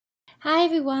Hi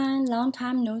everyone, long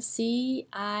time no see.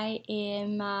 I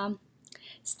am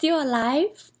still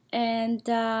alive and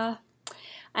I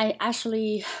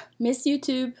actually miss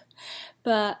YouTube,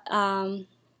 but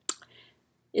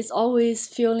it's always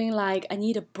feeling like I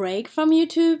need a break from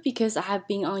YouTube because I have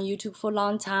been on YouTube for a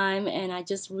long time and I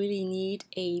just really need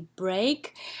a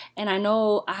break. And I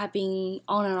know I have been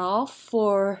on and off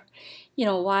for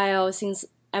a while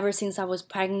ever since I was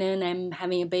pregnant and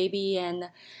having a baby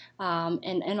and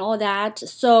all that.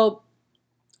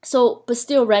 But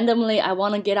still randomly I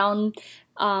want to get on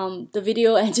the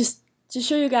video and just to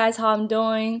show you guys how I'm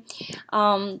doing.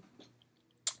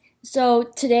 So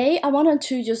today I wanted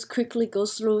to just quickly go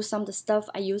through some of the stuff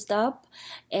I used up,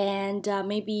 and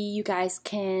maybe you guys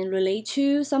can relate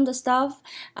to some of the stuff.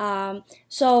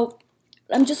 So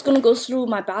I'm just gonna go through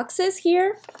my boxes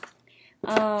here.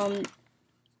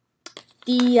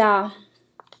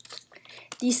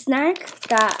 The snack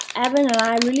that Evan and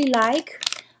I really like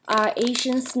are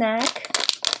Asian snack.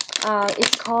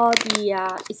 It's called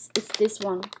it's this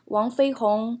one, Wang Fei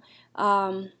Hong.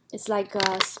 It's like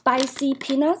spicy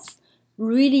peanuts,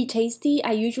 really tasty.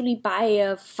 I usually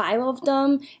buy 5 of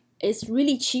them. It's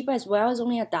really cheap as well. It's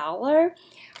only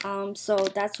 $1. So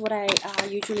that's what I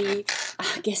usually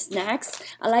get snacks.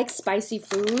 I like spicy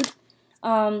food.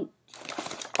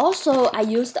 Also, I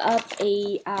used up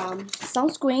a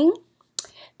sunscreen.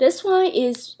 This one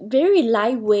is very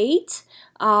lightweight.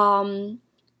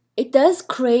 It does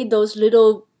create those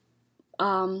little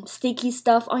sticky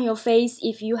stuff on your face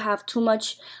if you have too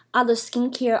much other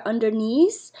skincare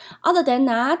underneath. Other than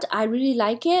that, I really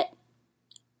like it.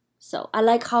 So I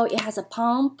like how it has a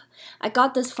pump. I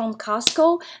got this from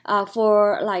Costco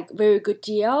for like very good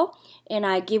deal, and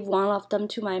I give one of them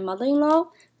to my mother-in-law,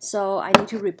 so I need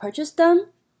to repurchase them.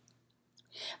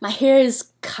 My hair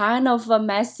is kind of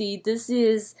messy. This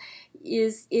is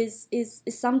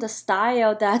some of the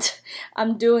style that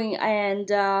I'm doing, and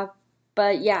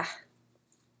but yeah.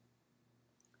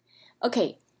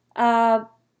 Okay,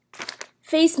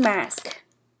 face mask.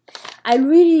 I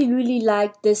really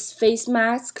like this face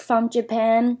mask from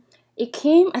Japan. It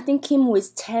I think came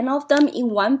with 10 of them in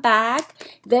one bag.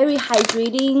 Very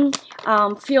hydrating.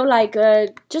 Feel like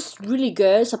just really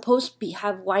good. Supposed to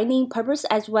have whitening purpose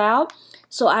as well.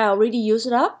 So I already used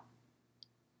it up.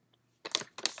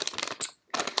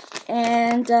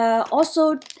 And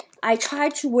also, I try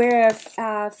to wear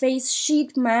a face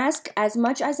sheet mask as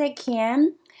much as I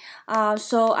can.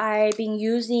 So I've been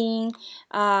using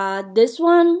this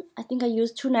one. I think I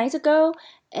used 2 nights ago,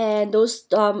 and those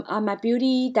are my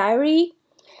beauty diary.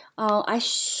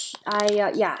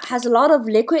 Yeah, has a lot of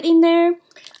liquid in there.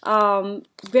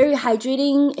 Very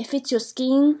hydrating. It fits your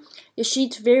skin. The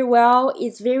sheet very well.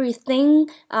 It's very thin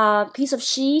piece of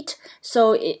sheet,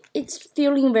 so it's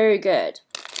feeling very good.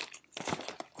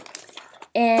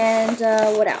 And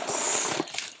what else?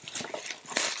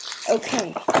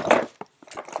 Okay.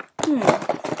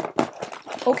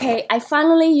 Okay, I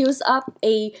finally used up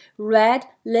a red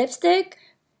lipstick.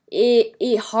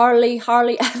 It hardly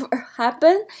ever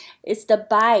happened. It's the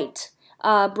Bite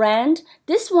brand.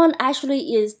 This one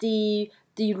actually is the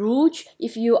Rouge.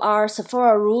 If you are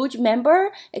Sephora Rouge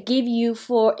member, they give you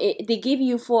for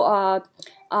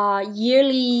a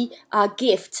yearly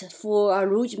gift for a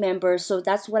Rouge member. So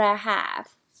that's what I have,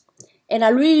 and I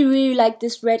really like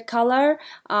this red color.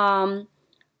 I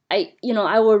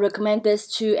will recommend this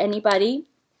to anybody.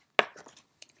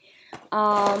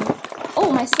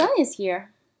 Oh, my son is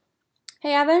here.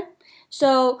 Hey, Evan.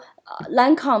 So,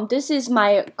 Lancome, this is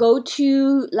my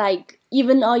go-to, like,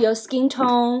 even all your skin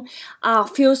tone,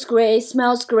 feels great,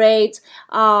 smells great.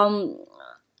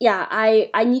 Yeah,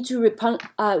 I need to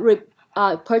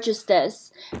purchase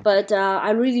this, but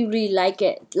I really like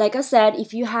it. Like I said,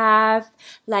 if you have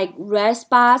like red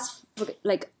spots,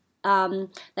 like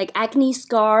acne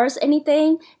scars,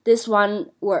 anything, this one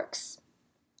works.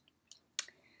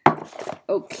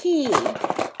 Okay.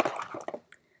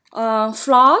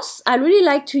 Floss. I really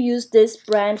like to use this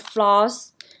brand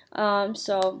floss.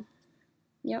 So,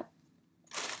 yeah.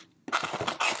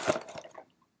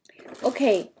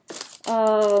 Okay.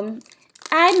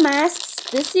 Eye masks.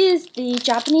 This is the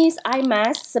Japanese eye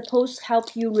mask, supposed to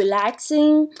help you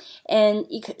relaxing, and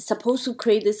it's supposed to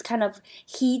create this kind of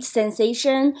heat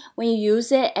sensation when you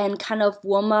use it and kind of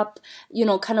warm up,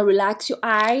 kind of relax your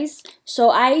eyes. So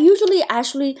I usually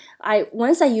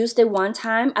once I used it one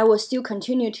time, I will still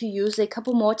continue to use it a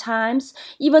couple more times,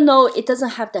 even though it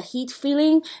doesn't have the heat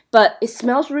feeling, but it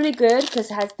smells really good because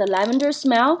it has the lavender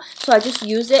smell. So I just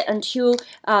use it until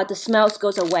the smell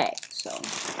goes away. So,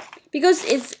 because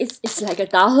it's like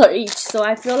 $1 each, so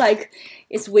I feel like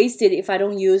it's wasted if I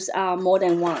don't use more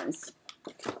than once.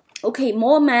 Okay,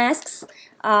 more masks,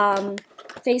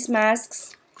 face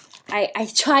masks. I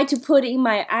try to put in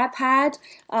my iPad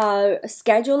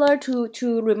scheduler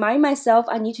to remind myself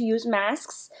I need to use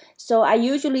masks. So I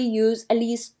usually use at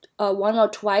least one or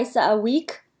twice a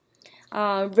week.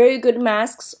 Very good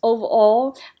masks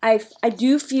overall. I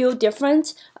do feel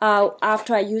different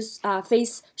after I use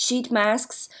face sheet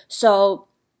masks. So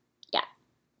yeah.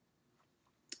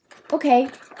 Okay.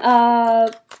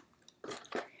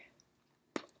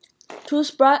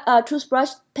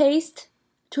 Toothbrush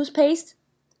toothpaste,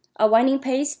 whitening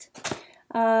paste.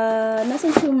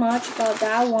 Nothing too much about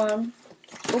that one.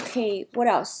 Okay, what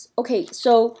else? Okay,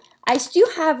 so I still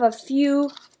have a few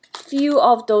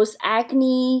of those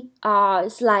acne.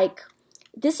 It's like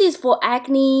this is for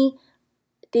acne.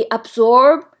 They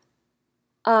absorb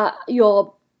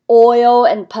your oil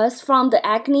and pus from the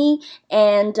acne,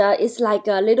 and it's like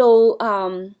a little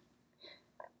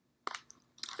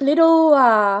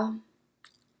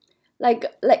like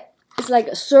it's like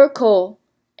a circle,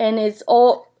 and it's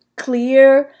all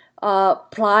clear.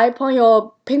 Apply upon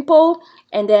your pimple,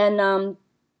 and then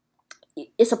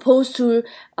it's supposed to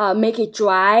make it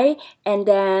dry, and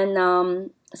then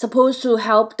supposed to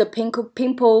help the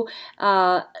pimple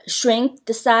shrink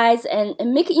the size and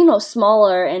make it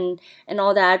smaller and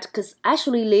all that. Because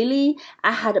actually lately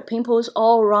I had the pimples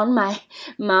all around my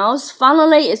mouth.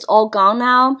 Finally it's all gone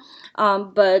now,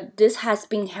 but this has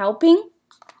been helping.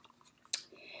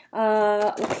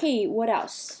 Okay, what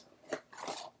else?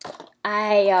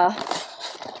 I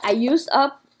used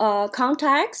up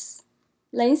contacts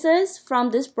lenses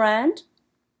from this brand,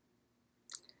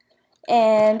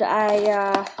 and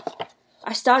I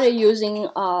started using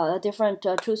a different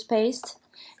toothpaste.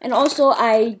 And also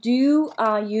I do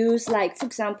use, like, for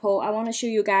example, I want to show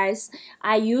you guys,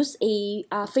 I use a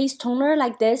face toner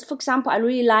like this. For example, I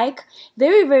really like,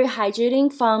 very hydrating,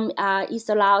 from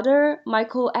Estee Lauder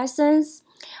Micro Essence.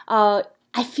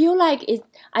 I feel like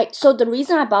so the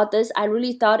reason I bought this, I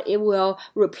really thought it will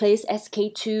replace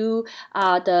SK2,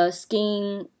 the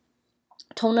skin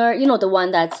toner, the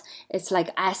one it's like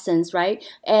essence, right?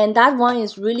 And that one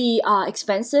is really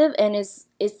expensive, and it's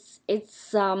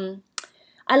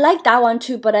I like that one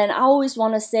too, but then I always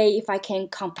want to say if I can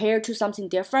compare to something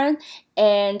different.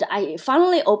 And I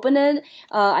finally opened it.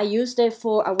 I used it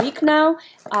for a week now.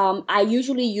 I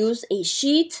usually use a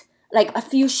sheet, like a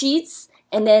few sheets,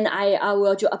 and then I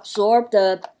will just absorb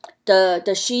the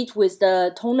sheet with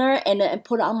the toner and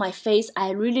put it on my face. I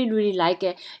really like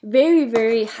it.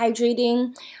 Very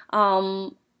hydrating.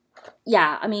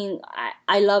 Yeah, I mean,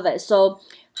 I love it. So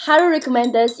highly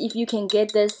recommend this if you can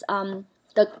get this.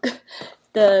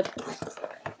 The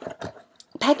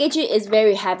packaging is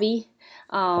very heavy.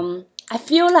 I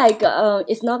feel like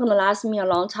it's not gonna last me a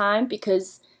long time,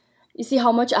 because you see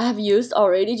how much I have used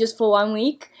already just for 1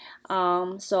 week.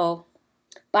 So,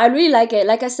 but I really like it.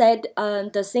 Like I said,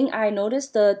 the thing I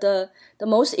noticed the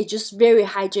most is just very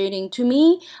hydrating to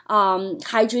me.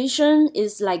 Hydration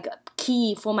is like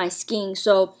key for my skin.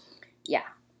 So yeah.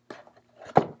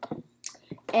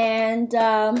 And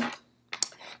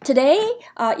today,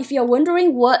 if you're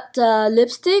wondering what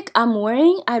lipstick I'm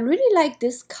wearing, I really like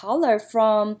this color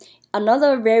from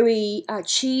another very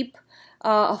cheap,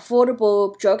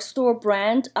 affordable drugstore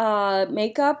brand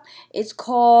makeup. It's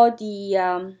called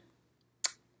the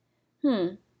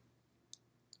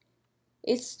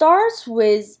it starts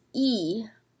with E.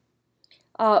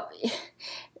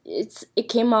 It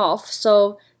came off,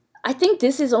 so I think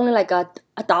this is only like a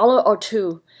 $1 or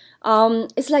 $2.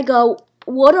 It's like a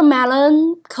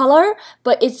watermelon color,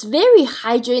 but it's very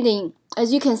hydrating.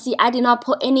 As you can see, I did not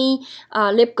put any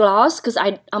lip gloss because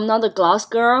I'm not a gloss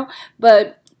girl.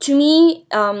 But to me,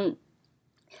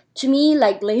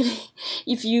 like lately,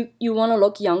 if you want to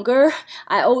look younger,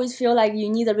 I always feel like you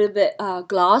need a little bit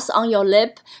gloss on your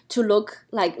lip to look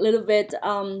like a little bit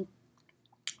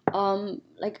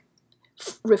like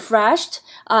refreshed.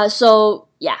 So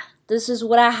yeah, this is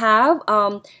what I have.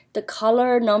 The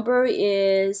color number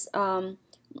is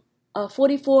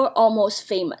 44, Almost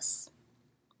Famous.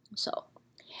 So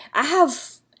I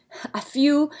have a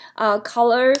few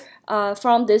color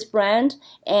from this brand,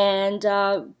 and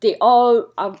they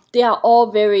are all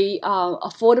very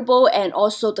affordable, and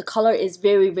also the color is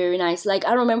very nice. Like,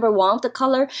 I remember one of the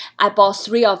color, I bought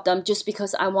 3 of them just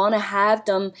because I want to have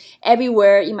them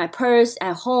everywhere, in my purse,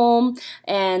 at home,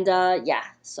 and yeah.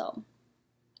 So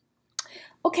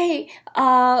okay,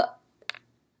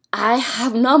 I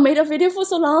have not made a video for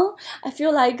so long. I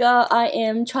feel like I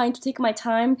am trying to take my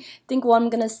time, think what I'm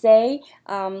gonna say.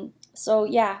 So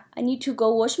yeah, I need to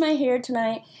go wash my hair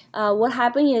tonight. What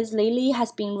happened is lately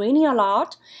has been raining a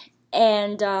lot,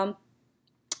 and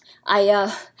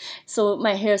so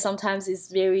my hair sometimes is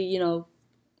very,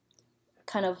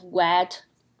 kind of wet.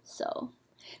 So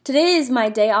today is my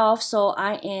day off, so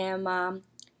I am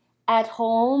at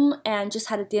home and just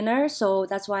had a dinner, so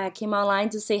that's why I came online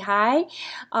to say hi.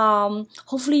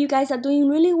 Hopefully you guys are doing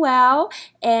really well,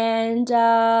 and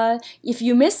if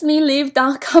you miss me, leave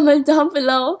down comment down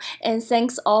below, and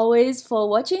thanks always for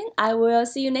watching. I will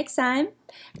see you next time.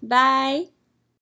 Bye.